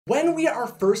When we are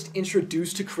first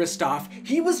introduced to Kristoff,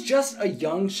 he was just a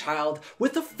young child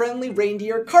with a friendly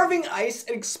reindeer carving ice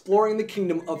and exploring the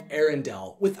kingdom of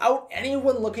Arendelle without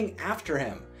anyone looking after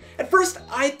him. At first,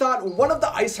 I thought one of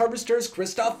the ice harvesters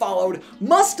Kristoff followed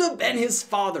must have been his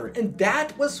father, and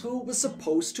that was who was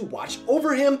supposed to watch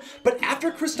over him. But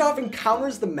after Kristoff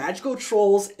encounters the magical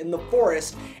trolls in the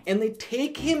forest and they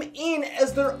take him in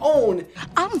as their own,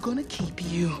 I'm gonna keep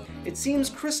you. It seems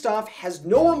Kristoff has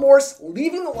no remorse,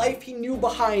 leaving the life he knew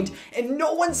behind, and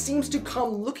no one seems to come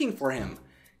looking for him.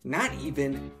 Not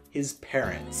even his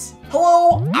parents.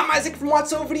 Hello, I'm Isaac from What's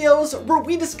So Videos, where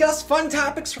we discuss fun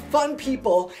topics for fun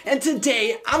people, and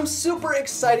today I'm super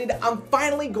excited. I'm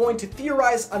finally going to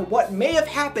theorize on what may have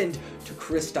happened to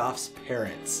Kristoff's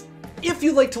parents. If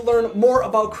you'd like to learn more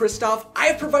about Kristoff, I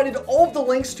have provided all of the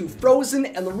links to Frozen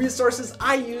and the resources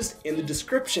I used in the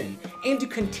description. And to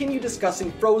continue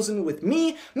discussing Frozen with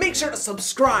me, make sure to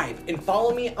subscribe and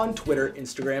follow me on Twitter,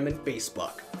 Instagram, and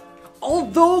Facebook.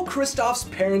 Although Kristoff's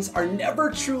parents are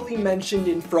never truly mentioned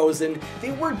in Frozen,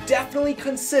 they were definitely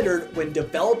considered when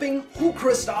developing who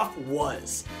Kristoff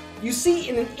was. You see,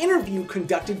 in an interview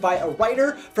conducted by a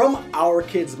writer from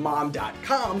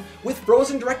OurKidsMom.com with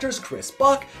Frozen directors Chris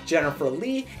Buck, Jennifer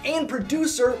Lee, and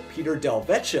producer Peter Del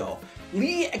Vecchio,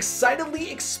 Lee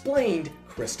excitedly explained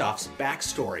Kristoff's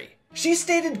backstory. She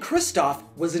stated Kristoff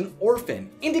was an orphan,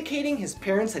 indicating his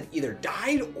parents had either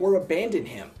died or abandoned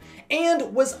him,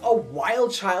 and was a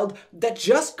wild child that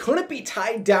just couldn't be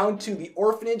tied down to the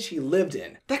orphanage he lived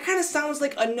in. That kind of sounds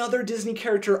like another Disney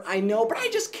character I know, but I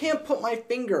just can't put my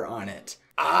finger on it.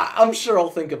 I'm sure I'll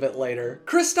think of it later.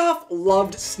 Kristoff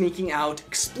loved sneaking out,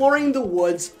 exploring the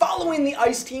woods, following the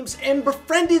ice teams, and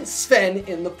befriended Sven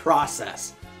in the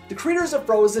process. The creators of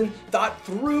Frozen thought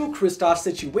through Kristoff's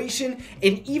situation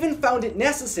and even found it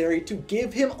necessary to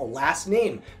give him a last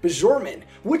name, Bjorman,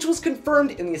 which was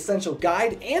confirmed in the Essential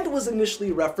Guide and was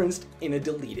initially referenced in a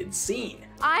deleted scene.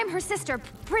 I'm her sister,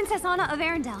 Princess Anna of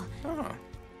Arendelle. Oh,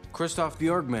 Kristoff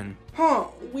Bjorgman. Huh,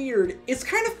 weird. It's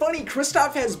kind of funny,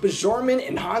 Kristoff has Bjorman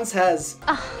and Hans has...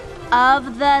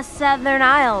 Of the Southern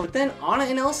Isle. But then Anna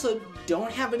and Elsa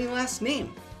don't have any last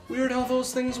name. Weird how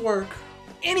those things work.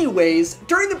 Anyways,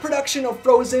 during the production of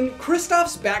Frozen,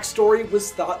 Kristoff's backstory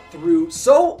was thought through,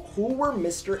 so who were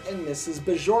Mr. and Mrs.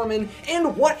 Bjorman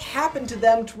and what happened to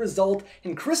them to result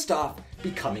in Kristoff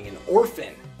becoming an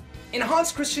orphan? In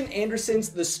Hans Christian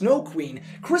Andersen's The Snow Queen,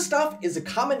 Kristoff is a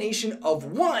combination of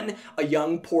one, a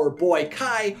young poor boy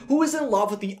Kai who is in love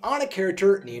with the Anna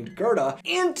character named Gerda,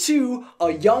 and two,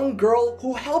 a young girl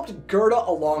who helped Gerda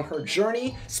along her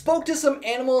journey, spoke to some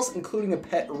animals including a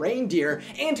pet reindeer,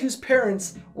 and whose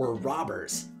parents were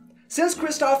robbers. Since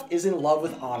Kristoff is in love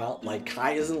with Anna, like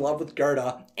Kai is in love with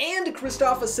Gerda, and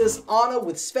Kristoff assists Anna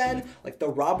with Sven, like the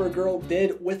robber girl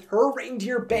did with her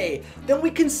reindeer Bay, then we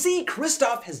can see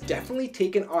Kristoff has definitely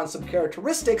taken on some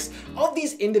characteristics of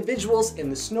these individuals in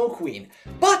the Snow Queen.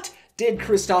 But did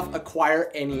Kristoff acquire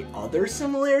any other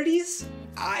similarities?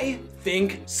 I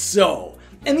think so.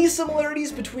 And these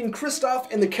similarities between Kristoff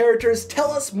and the characters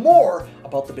tell us more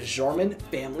about the Bjorman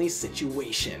family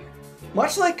situation.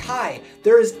 Much like Kai,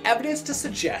 there is evidence to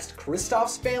suggest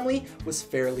Kristoff's family was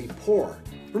fairly poor.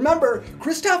 Remember,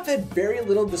 Kristoff had very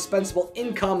little dispensable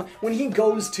income when he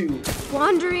goes to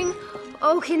Wandering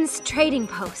Oaken's trading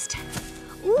post.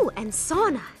 Ooh, and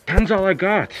sauna. 10's all I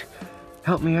got.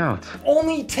 Help me out.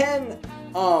 only 10,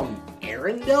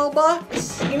 Arendelle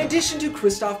bucks? In addition to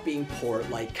Kristoff being poor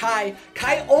like Kai,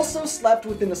 Kai also slept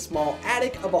within a small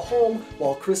attic of a home,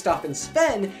 while Kristoff and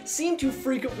Sven seem to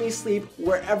frequently sleep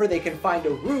wherever they can find a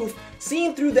roof,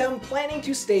 seen through them planning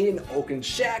to stay in Oaken's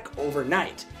shack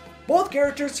overnight. Both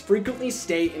characters frequently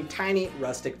stay in tiny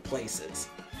rustic places.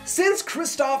 Since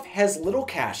Kristoff has little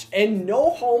cash and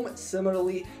no home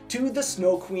similarly to the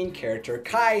Snow Queen character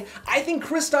Kai, I think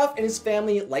Kristoff and his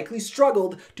family likely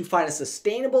struggled to find a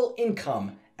sustainable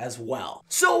income as well.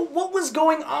 So what was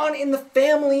going on in the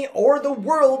family or the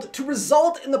world to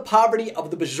result in the poverty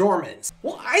of the Bjormans?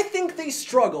 Well, I think they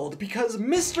struggled because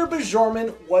Mr.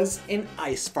 Bjorman was an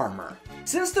ice farmer.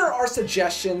 Since there are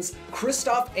suggestions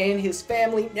Kristoff and his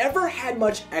family never had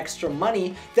much extra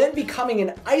money, then becoming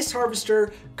an ice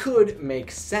harvester could make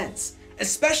sense,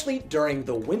 especially during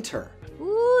the winter.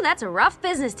 Ooh, that's a rough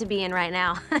business to be in right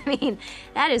now. I mean,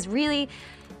 that is really...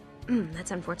 that's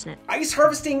unfortunate. Ice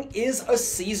harvesting is a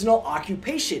seasonal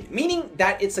occupation, meaning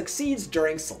that it succeeds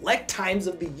during select times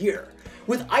of the year.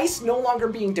 With ice no longer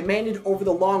being demanded over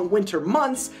the long winter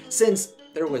months, since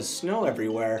there was snow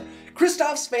everywhere,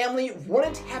 Kristoff's family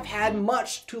wouldn't have had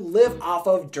much to live off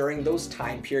of during those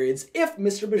time periods if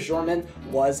Mr. Bajorman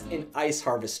was an ice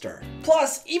harvester.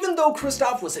 Plus, even though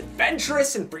Kristoff was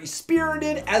adventurous and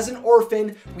free-spirited as an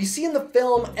orphan, we see in the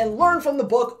film and learn from the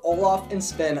book Olaf and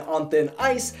Sven on Thin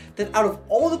Ice that out of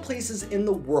all the places in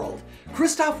the world,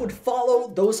 Kristoff would follow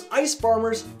those ice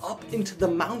farmers up into the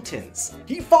mountains.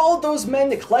 He followed those men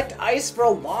to collect ice for a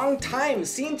long time,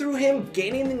 seeing through him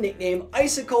gaining the nickname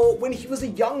Icicle when he was a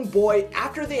young boy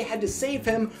after they had to save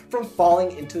him from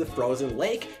falling into the frozen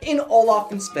lake in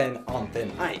Olaf and Sven on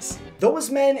Thin Ice. Those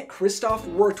men Kristoff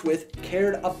worked with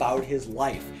cared about his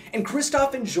life, and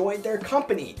Kristoff enjoyed their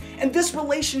company, and this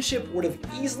relationship would have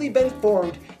easily been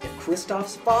formed if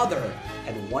Kristoff's father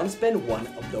had once been one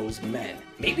of those men.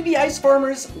 Maybe the ice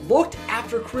farmers looked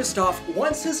after Kristoff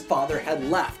once his father had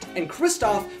left, and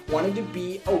Kristoff wanted to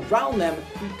be around them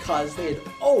because they had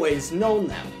always known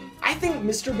them. I think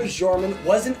Mr. Bajorman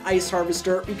was an ice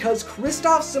harvester because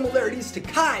Kristoff's similarities to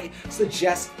Kai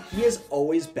suggest he has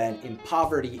always been in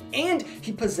poverty, and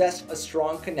he possessed a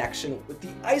strong connection with the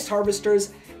ice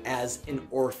harvesters as an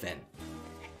orphan.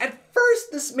 At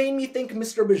first, this made me think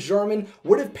Mr. Bajorman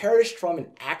would have perished from an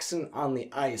accident on the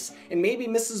ice, and maybe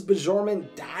Mrs.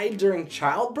 Bajorman died during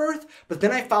childbirth, but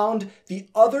then I found the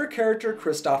other character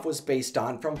Kristoff was based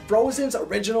on from Frozen's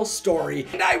original story,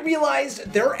 and I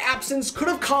realized their absence could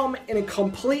have come in a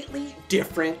completely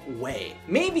different way.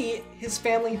 Maybe his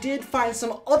family did find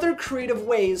some other creative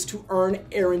ways to earn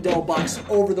Arendelle bucks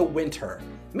over the winter.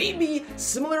 Maybe,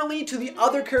 similarly to the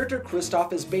other character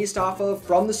Kristoff is based off of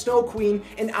from the Snow Queen,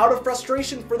 and out of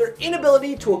frustration for their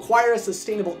inability to acquire a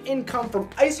sustainable income from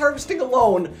ice harvesting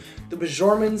alone, the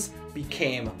Bajormans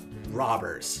became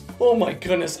robbers. Oh my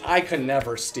goodness, I could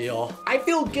never steal. I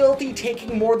feel guilty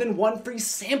taking more than one free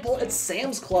sample at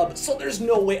Sam's Club, so there's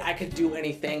no way I could do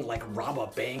anything like rob a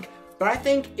bank. But I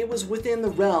think it was within the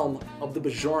realm of the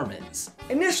Bajormans.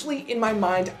 Initially, in my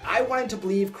mind, I wanted to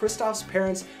believe Kristoff's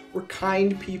parents were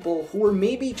kind people who were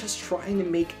maybe just trying to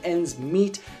make ends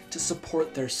meet to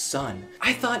support their son.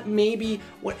 I thought maybe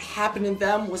what happened to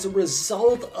them was a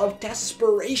result of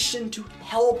desperation to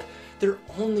help their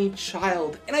only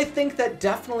child. And I think that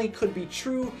definitely could be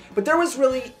true, but there was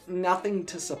really nothing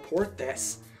to support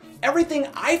this. Everything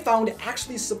I found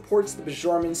actually supports the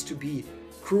Bajormans to be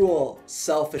cruel,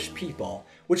 selfish people,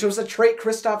 which was a trait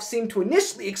Kristoff seemed to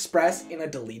initially express in a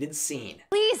deleted scene.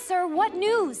 Please, sir, what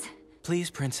news? Please,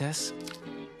 princess.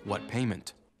 What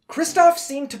payment? Kristoff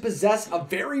seemed to possess a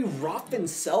very rough and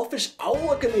selfish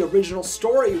outlook in the original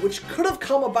story, which could have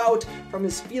come about from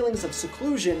his feelings of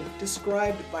seclusion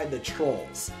described by the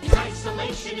trolls. His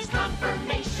isolation is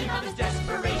confirmation of his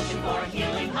desperation for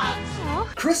healing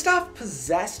hugs. Kristoff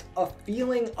possessed a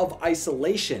feeling of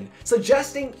isolation,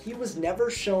 suggesting he was never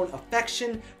shown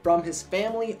affection from his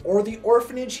family or the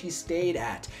orphanage he stayed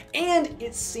at. And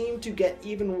it seemed to get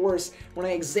even worse when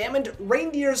I examined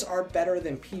reindeers are better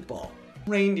than people.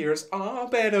 Reindeers are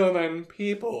better than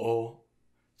people.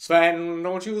 Sven,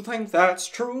 don't you think that's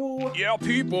true? Yeah,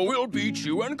 people will beat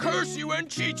you and curse you and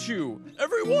cheat you.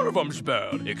 Every one of them's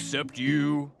bad, except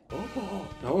you.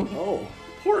 Oh no.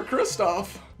 Poor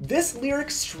Kristoff. This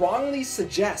lyric strongly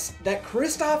suggests that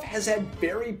Kristoff has had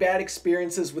very bad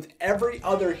experiences with every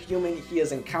other human he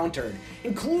has encountered,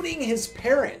 including his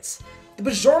parents. The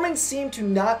Bajormans seem to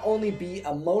not only be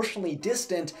emotionally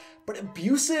distant, but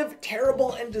abusive,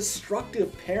 terrible, and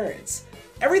destructive parents.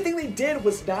 Everything they did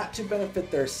was not to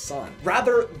benefit their son.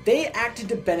 Rather, they acted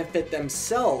to benefit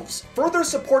themselves, further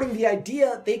supporting the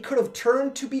idea they could have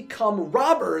turned to become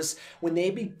robbers when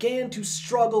they began to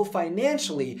struggle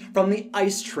financially from the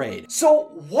ice trade.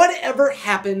 So whatever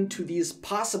happened to these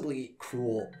possibly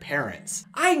cruel parents?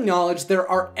 I acknowledge there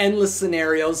are endless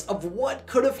scenarios of what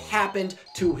could have happened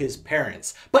to his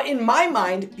parents, but in my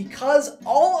mind, because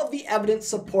all of the evidence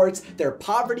supports their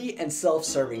poverty and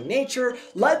self-serving nature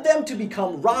led them to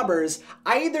become robbers,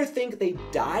 I either think they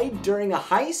died during a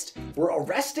heist, were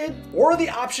arrested, or the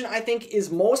option I think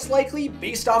is most likely,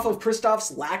 based off of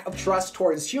Kristoff's lack of trust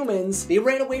towards humans, they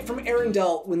ran away from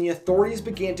Arendelle when the authorities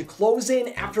began to close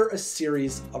in after a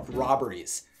series of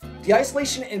robberies. The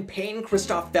isolation and pain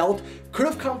Kristoff felt could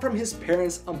have come from his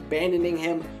parents abandoning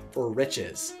him for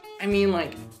riches. I mean,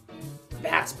 like,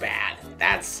 that's bad.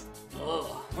 That's,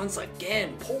 once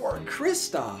again, poor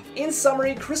Kristoff. In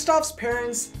summary, Kristoff's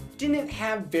parents didn't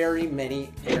have very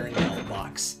many Arendelle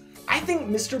bucks. I think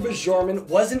Mr. Bajorman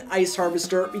was an ice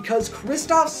harvester because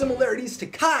Kristoff's similarities to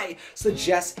Kai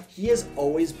suggest he has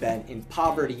always been in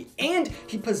poverty, and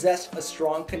he possessed a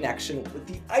strong connection with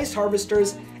the ice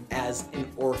harvesters as an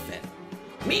orphan.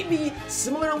 Maybe,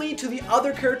 similarly to the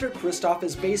other character Kristoff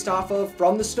is based off of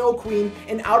from the Snow Queen,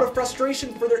 and out of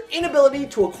frustration for their inability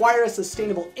to acquire a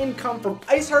sustainable income from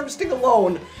ice harvesting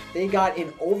alone, they got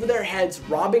in over their heads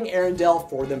robbing Arendelle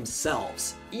for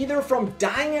themselves. Either from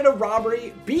dying at a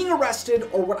robbery, being arrested,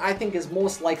 or what I think is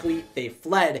most likely, they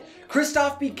fled,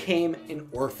 Kristoff became an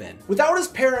orphan. Without his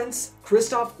parents,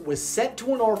 Kristoff was sent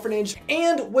to an orphanage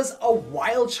and was a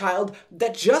wild child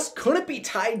that just couldn't be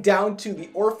tied down to the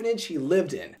orphanage he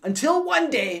lived in. Until one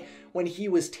day when he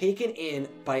was taken in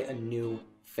by a new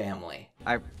family.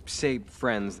 I say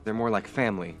friends, they're more like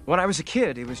family. When I was a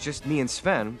kid, it was just me and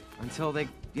Sven until they,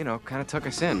 kind of took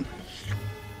us in.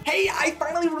 Hey, I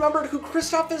finally remembered who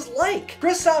Kristoff is like.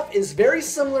 Kristoff is very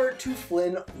similar to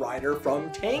Flynn Rider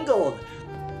from Tangled.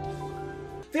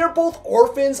 They are both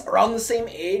orphans around the same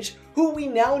age, who we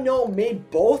now know may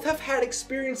both have had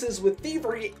experiences with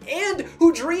thievery and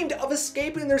who dreamed of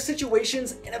escaping their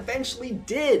situations and eventually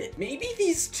did. Maybe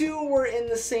these two were in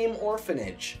the same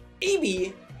orphanage.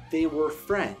 Maybe they were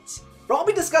friends. But I'll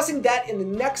be discussing that in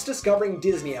the next Discovering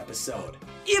Disney episode.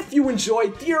 If you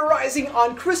enjoyed theorizing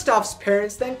on Kristoff's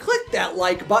parents, then click that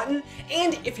like button.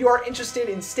 And if you are interested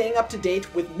in staying up to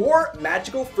date with more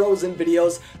magical Frozen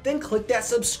videos, then click that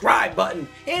subscribe button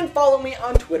and follow me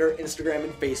on Twitter, Instagram,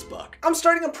 and Facebook. I'm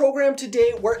starting a program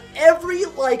today where every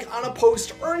like on a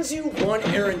post earns you one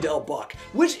Arendelle book,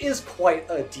 which is quite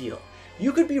a deal.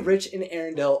 You could be rich in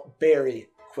Arendelle very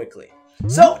quickly.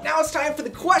 So now it's time for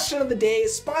the question of the day,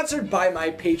 sponsored by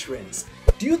my patrons.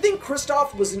 Do you think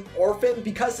Kristoff was an orphan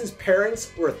because his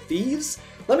parents were thieves?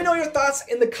 Let me know your thoughts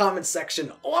in the comments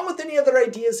section, along with any other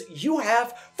ideas you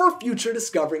have for future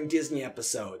Discovering Disney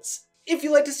episodes. If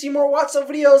you'd like to see more Watso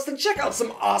videos, then check out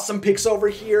some awesome pics over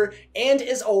here. And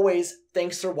as always,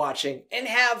 thanks for watching and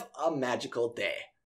have a magical day.